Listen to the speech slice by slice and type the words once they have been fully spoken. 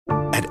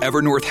At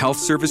Evernorth Health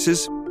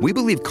Services, we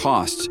believe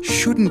costs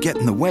shouldn't get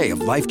in the way of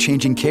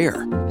life-changing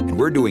care, and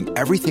we're doing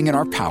everything in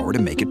our power to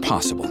make it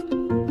possible.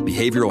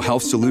 Behavioral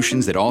health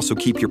solutions that also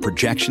keep your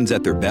projections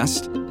at their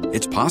best?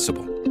 It's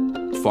possible.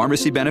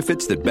 Pharmacy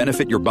benefits that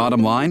benefit your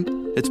bottom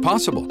line? It's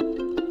possible.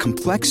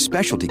 Complex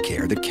specialty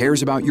care that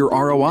cares about your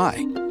ROI?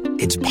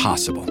 It's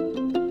possible.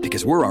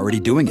 Because we're already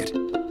doing it.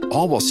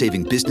 All while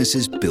saving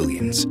businesses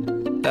billions.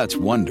 That's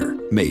Wonder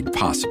made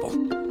possible.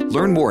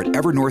 Learn more at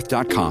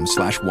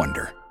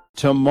evernorth.com/wonder.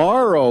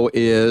 Tomorrow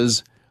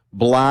is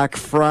Black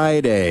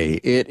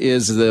Friday. It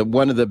is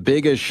one of the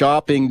biggest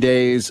shopping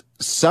days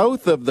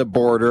south of the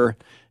border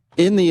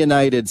in the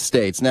United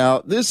States.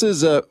 Now, this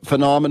is a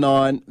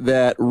phenomenon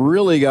that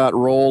really got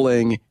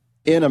rolling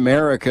in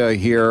America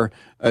here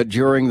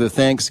during the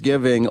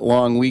Thanksgiving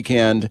long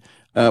weekend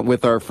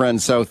with our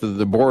friends south of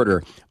the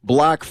border.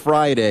 Black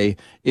Friday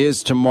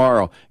is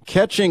tomorrow.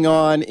 Catching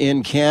on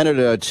in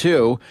Canada,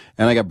 too.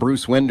 And I got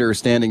Bruce Winder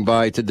standing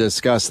by to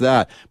discuss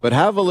that. But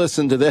have a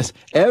listen to this.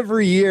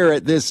 Every year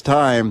at this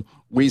time,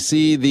 we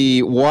see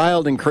the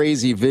wild and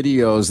crazy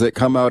videos that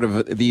come out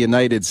of the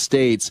United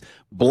States.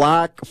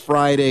 Black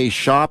Friday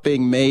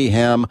shopping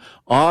mayhem,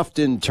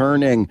 often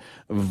turning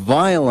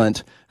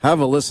violent. Have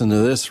a listen to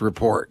this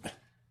report.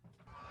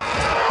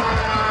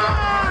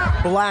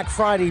 Black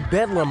Friday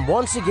bedlam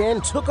once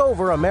again took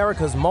over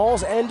America's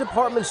malls and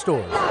department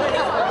stores.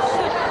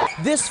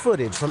 This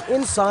footage from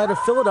inside a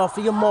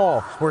Philadelphia mall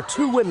where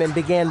two women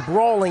began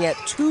brawling at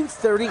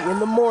 2:30 in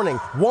the morning,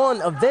 one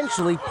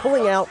eventually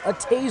pulling out a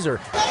taser.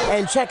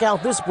 And check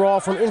out this brawl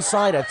from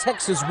inside a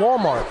Texas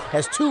Walmart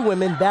as two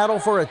women battle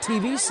for a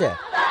TV set.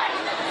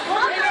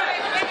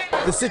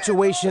 The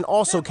situation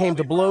also came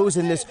to blows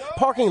in this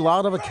parking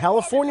lot of a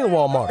California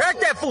Walmart. Crack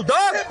that fool,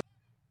 dog!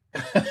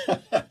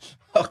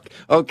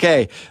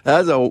 Okay,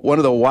 that's one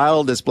of the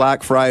wildest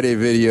Black Friday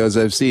videos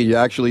I've seen. You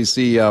actually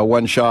see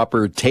one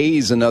shopper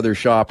tase another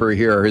shopper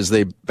here as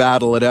they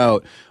battle it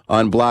out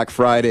on Black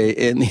Friday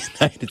in the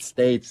United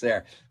States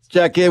there. Let's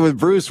check in with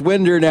Bruce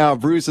Winder now.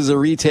 Bruce is a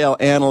retail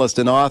analyst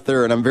and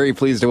author, and I'm very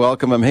pleased to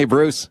welcome him. Hey,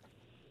 Bruce.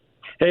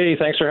 Hey,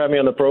 thanks for having me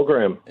on the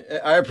program.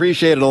 I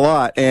appreciate it a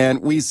lot.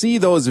 And we see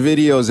those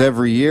videos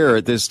every year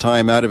at this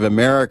time out of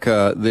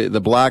America, the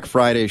Black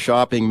Friday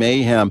shopping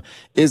mayhem.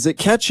 Is it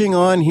catching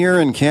on here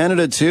in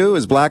Canada too?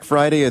 Is Black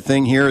Friday a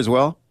thing here as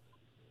well?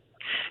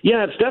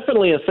 Yeah, it's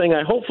definitely a thing.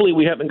 Hopefully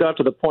we haven't got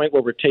to the point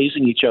where we're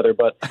tasing each other,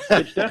 but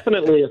it's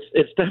definitely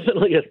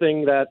a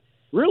thing that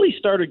really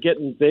started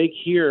getting big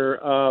here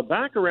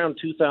back around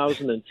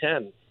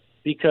 2010.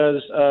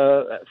 Because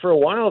for a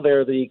while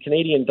there, the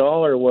Canadian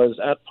dollar was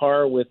at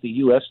par with the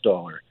U.S.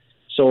 dollar.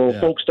 So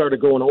folks started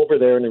going over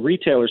there, and the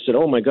retailers said,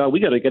 oh, my God, we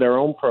got to get our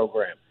own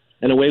program.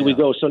 And away we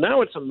go. So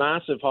now it's a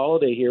massive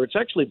holiday here. It's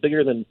actually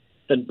bigger than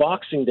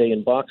Boxing Day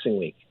and Boxing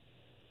Week.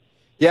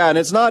 Yeah, and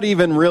it's not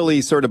even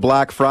really sort of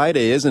Black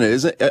Friday, isn't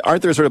it?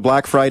 Aren't there sort of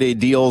Black Friday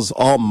deals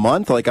all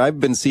month? Like I've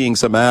been seeing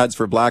some ads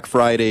for Black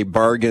Friday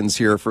bargains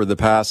here for the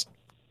past,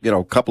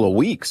 couple of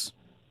weeks.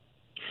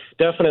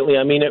 Definitely.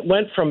 I mean, it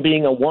went from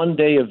being a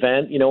one-day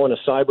event, and a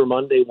Cyber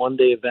Monday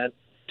one-day event,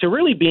 to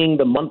really being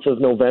the month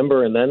of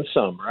November and then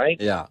some, right?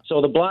 Yeah.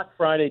 So the Black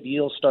Friday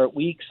deals start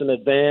weeks in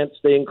advance.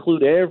 They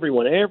include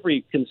everyone.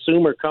 Every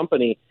consumer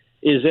company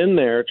is in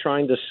there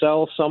trying to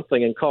sell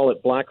something and call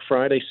it Black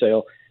Friday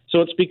sale.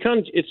 So it's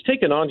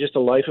taken on just a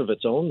life of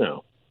its own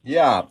now.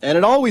 Yeah, and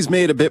it always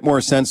made a bit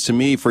more sense to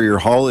me for your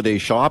holiday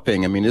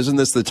shopping. I mean, isn't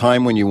this the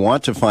time when you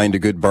want to find a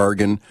good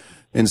bargain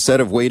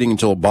instead of waiting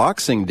until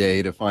Boxing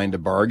Day to find a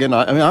bargain?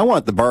 I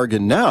want the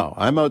bargain now.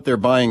 I'm out there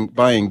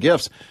buying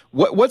gifts.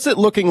 What's it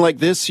looking like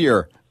this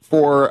year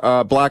for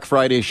Black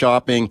Friday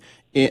shopping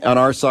on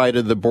our side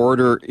of the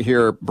border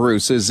here,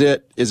 Bruce? Is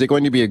it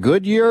going to be a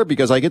good year?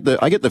 Because I get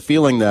the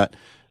feeling that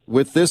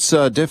with this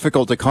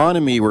difficult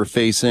economy we're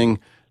facing,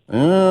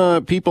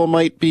 people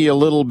might be a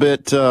little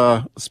bit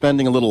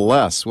spending a little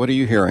less. What are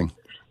you hearing?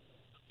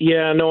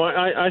 Yeah, no,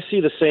 I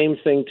see the same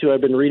thing too. I've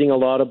been reading a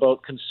lot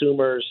about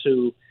consumers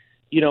who,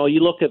 you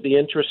look at the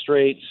interest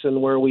rates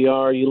and where we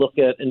are. You look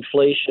at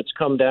inflation; it's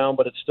come down,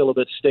 but it's still a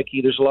bit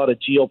sticky. There's a lot of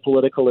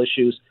geopolitical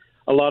issues.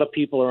 A lot of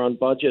people are on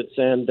budgets,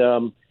 and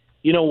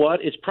you know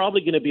what? It's probably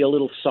going to be a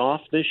little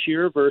soft this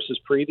year versus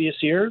previous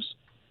years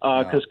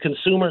because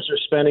consumers are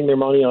spending their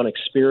money on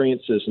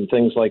experiences and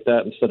things like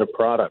that instead of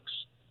products.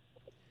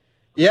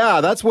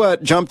 Yeah, that's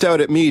what jumped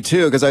out at me,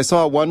 too, because I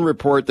saw one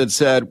report that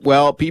said,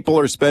 well, people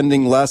are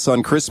spending less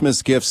on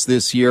Christmas gifts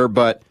this year,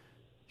 but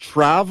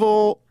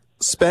travel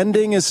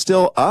spending is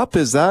still up.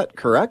 Is that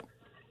correct?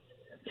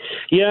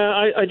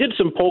 Yeah, I did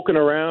some poking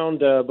around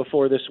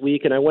before this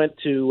week, and I went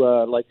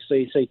to,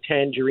 say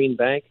Tangerine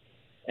Bank,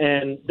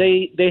 and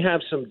they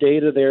have some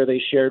data there they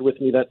shared with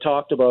me that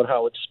talked about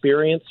how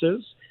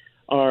experiences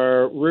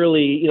are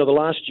really, the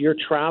last year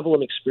travel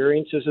and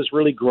experiences has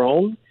really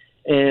grown.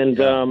 And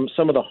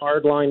some of the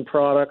hardline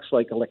products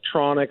like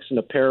electronics and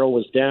apparel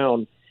was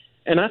down.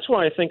 And that's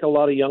why I think a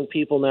lot of young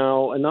people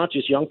now, and not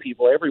just young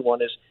people,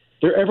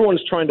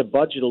 everyone's trying to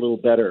budget a little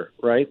better,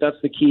 right? That's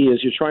the key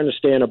is you're trying to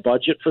stay on a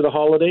budget for the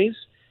holidays.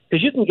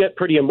 because you can get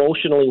pretty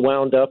emotionally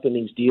wound up in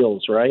these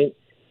deals, right?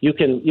 You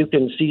can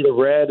see the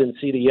red and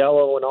see the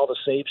yellow and all the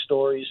save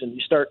stories, and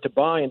you start to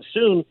buy, and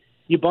soon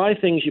you buy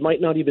things you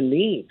might not even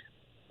need.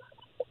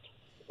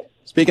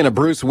 Speaking of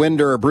Bruce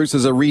Winder, Bruce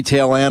is a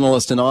retail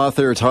analyst and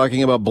author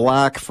talking about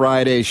Black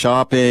Friday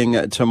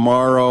shopping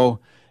tomorrow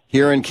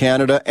here in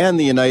Canada and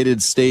the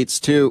United States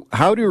too.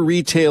 How do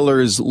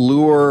retailers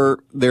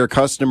lure their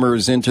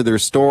customers into their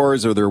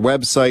stores or their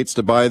websites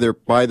to buy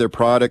their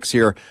products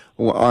here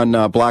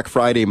on Black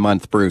Friday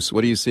month, Bruce?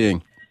 What are you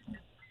seeing?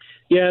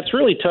 Yeah, it's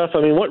really tough. I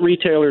mean, what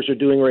retailers are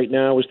doing right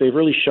now is they've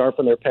really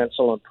sharpened their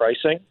pencil on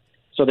pricing.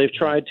 So they've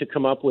tried to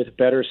come up with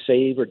better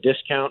save or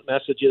discount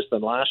messages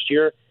than last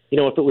year. You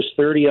know, if it was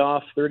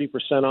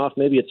 30% off,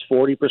 maybe it's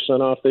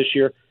 40% off this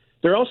year.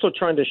 They're also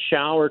trying to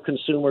shower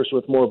consumers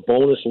with more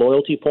bonus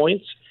loyalty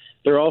points.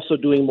 They're also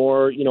doing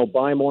more,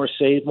 buy more,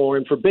 save more.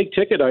 And for big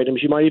ticket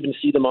items, you might even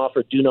see them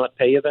offer do not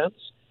pay events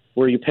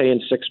where you pay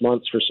in 6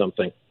 months for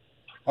something.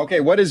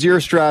 Okay, what is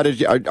your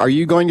strategy? Are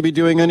you going to be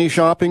doing any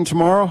shopping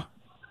tomorrow?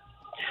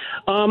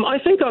 I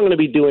think I'm going to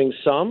be doing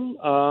some.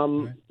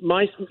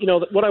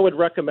 What I would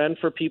recommend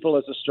for people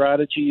as a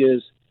strategy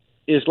is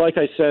like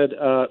I said,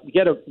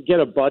 get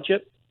a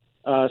budget,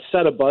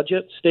 set a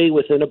budget, stay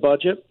within a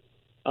budget.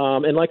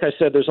 And like I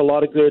said, there's a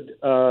lot of good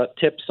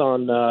tips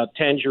on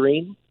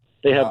Tangerine.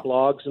 They have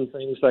blogs and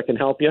things that can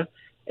help you.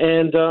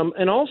 And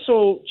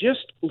also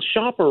just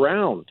shop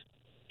around.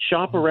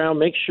 Shop around.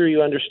 Make sure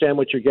you understand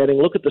what you're getting.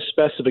 Look at the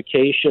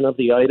specification of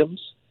the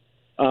items.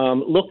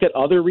 Look at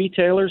other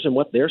retailers and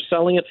what they're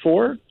selling it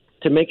for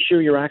to make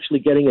sure you're actually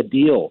getting a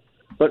deal.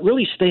 But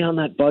really stay on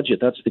that budget.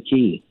 That's the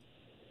key.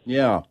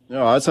 Yeah,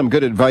 no, that's some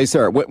good advice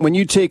there. When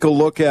you take a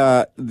look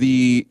at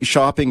the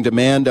shopping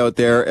demand out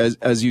there,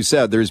 as you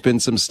said, there's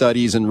been some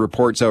studies and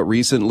reports out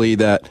recently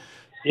that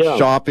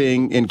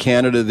shopping in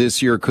Canada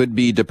this year could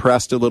be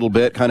depressed a little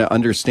bit, kind of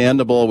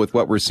understandable with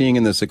what we're seeing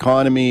in this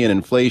economy and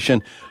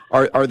inflation.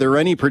 Are there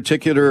any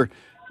particular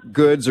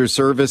goods or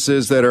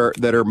services that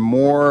are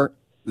more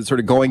sort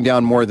of going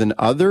down more than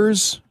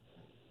others?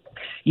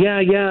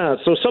 Yeah.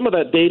 So some of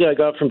that data I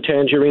got from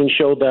Tangerine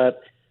showed that,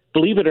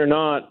 believe it or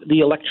not,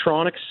 the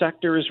electronics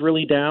sector is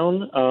really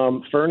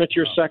down.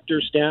 Furniture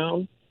sector's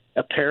down.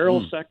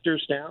 Apparel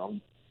sector's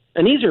down.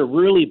 And these are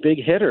really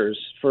big hitters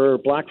for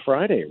Black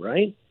Friday,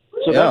 right?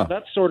 So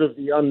that's sort of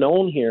the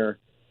unknown here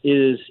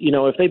is,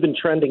 if they've been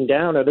trending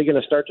down, are they going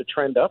to start to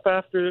trend up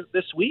after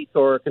this week,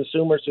 or are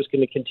consumers just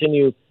going to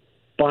continue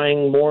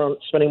buying more,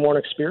 spending more on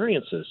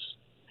experiences?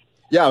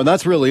 Yeah, and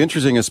that's really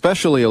interesting,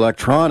 especially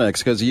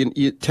electronics, because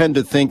you tend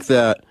to think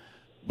that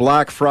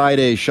Black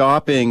Friday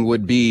shopping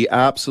would be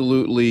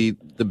absolutely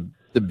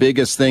the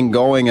biggest thing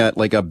going at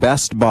like a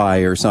Best Buy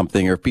or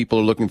something, or if people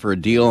are looking for a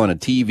deal on a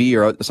TV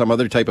or some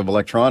other type of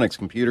electronics,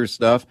 computer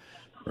stuff,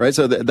 right?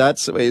 So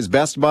is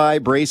Best Buy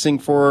bracing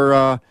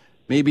for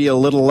maybe a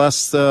little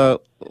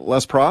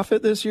less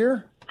profit this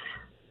year?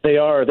 They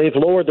are. They've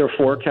lowered their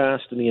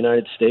forecast in the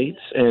United States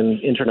and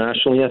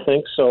internationally, I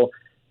think. So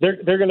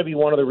they're going to be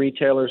one of the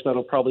retailers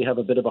that'll probably have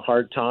a bit of a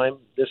hard time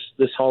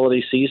this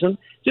holiday season,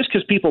 just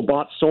because people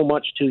bought so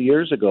much 2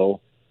 years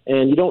ago,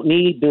 and you don't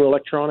need new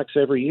electronics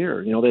every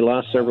year. They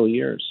last several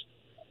years.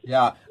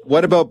 Yeah.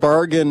 What about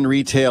bargain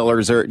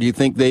retailers? Or do you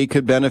think they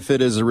could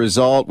benefit as a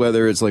result,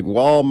 whether it's like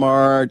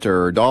Walmart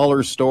or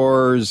dollar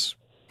stores,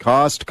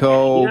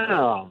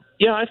 Costco?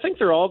 Yeah, I think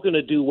they're all going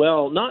to do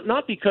well,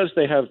 not because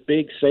they have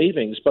big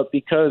savings, but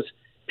because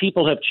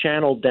people have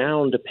channeled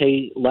down to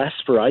pay less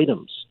for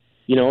items.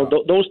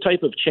 Those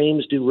type of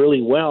chains do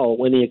really well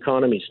when the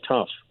economy's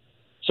tough.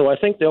 So I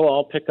think they'll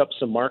all pick up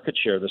some market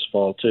share this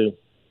fall, too.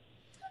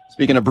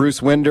 Speaking of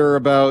Bruce Winder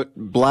about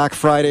Black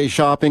Friday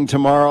shopping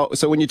tomorrow.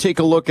 So when you take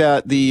a look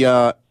at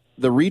the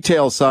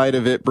retail side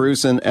of it,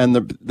 Bruce, and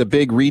the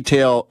big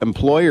retail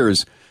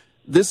employers,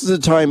 this is a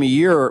time of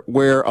year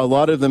where a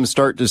lot of them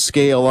start to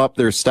scale up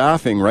their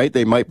staffing, right?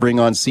 They might bring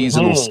on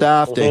seasonal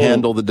staff to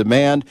handle the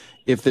demand.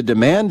 If the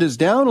demand is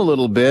down a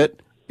little bit,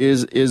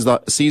 is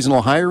the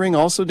seasonal hiring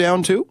also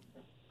down too?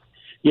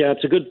 Yeah,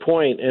 it's a good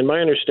point. And my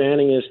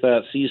understanding is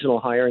that seasonal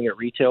hiring at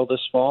retail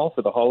this fall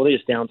for the holiday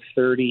is down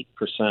 30%,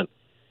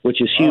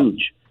 which is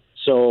huge.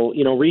 So,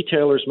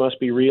 retailers must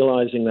be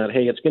realizing that,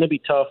 hey, it's going to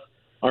be tough.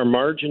 Our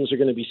margins are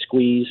going to be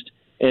squeezed,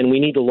 and we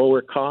need to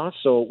lower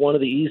costs. So one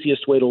of the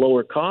easiest way to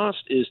lower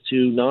cost is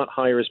to not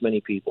hire as many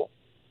people.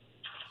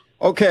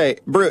 Okay,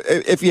 Bruce,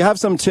 if you have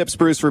some tips,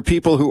 Bruce, for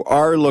people who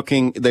are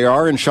they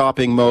are in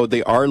shopping mode,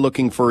 they are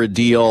looking for a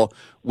deal,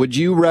 would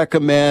you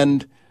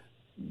recommend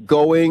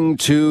going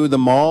to the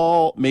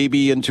mall,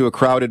 maybe into a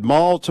crowded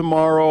mall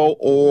tomorrow,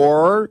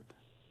 or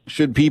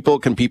can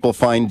people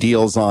find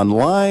deals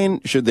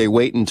online? Should they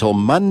wait until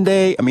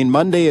Monday? I mean,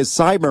 Monday is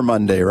Cyber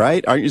Monday,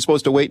 right? Aren't you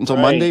supposed to wait until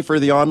Monday for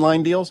the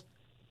online deals?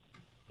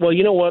 Well,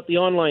 you know what? The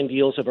online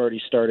deals have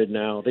already started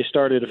now. They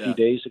started a few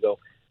days ago.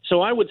 So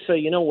I would say,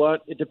 you know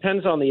what? It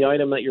depends on the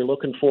item that you're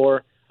looking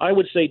for. I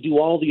would say do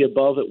all the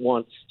above at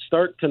once.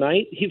 Start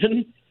tonight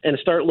even and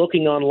start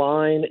looking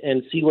online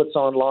and see what's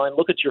online.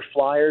 Look at your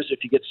flyers.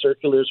 If you get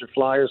circulars or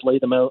flyers, lay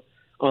them out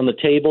on the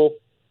table.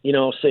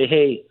 say,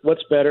 hey,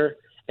 what's better?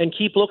 And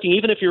keep looking.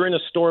 Even if you're in a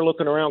store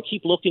looking around,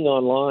 keep looking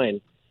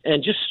online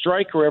and just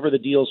strike wherever the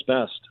deal's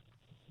best.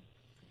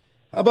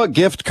 How about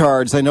gift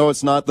cards? I know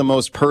it's not the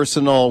most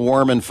personal,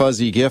 warm and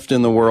fuzzy gift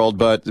in the world,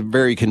 but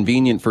very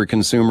convenient for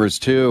consumers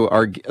too.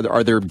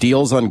 Are there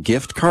deals on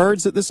gift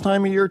cards at this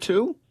time of year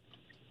too?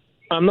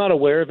 I'm not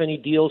aware of any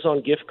deals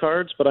on gift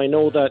cards, but I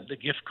know that the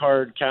gift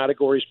card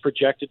category is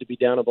projected to be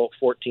down about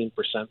 14%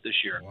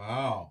 this year.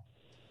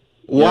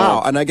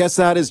 Wow. And I guess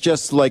that is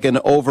just like an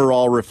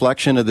overall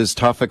reflection of this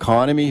tough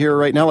economy here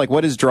right now. Like,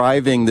 what is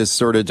driving this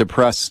sort of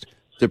depressed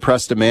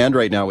demand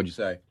right now, would you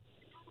say?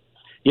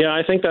 Yeah,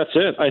 I think that's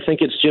it. I think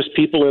it's just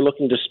people are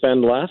looking to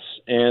spend less,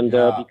 and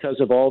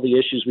because of all the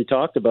issues we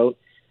talked about,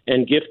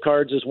 and gift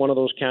cards is one of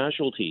those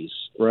casualties,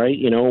 right?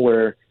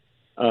 Where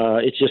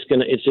it's just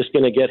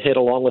gonna get hit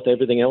along with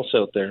everything else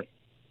out there.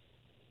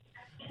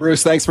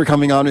 Bruce, thanks for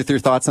coming on with your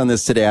thoughts on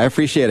this today. I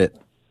appreciate it.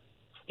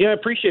 Yeah, I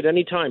appreciate it.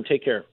 Anytime. Take care.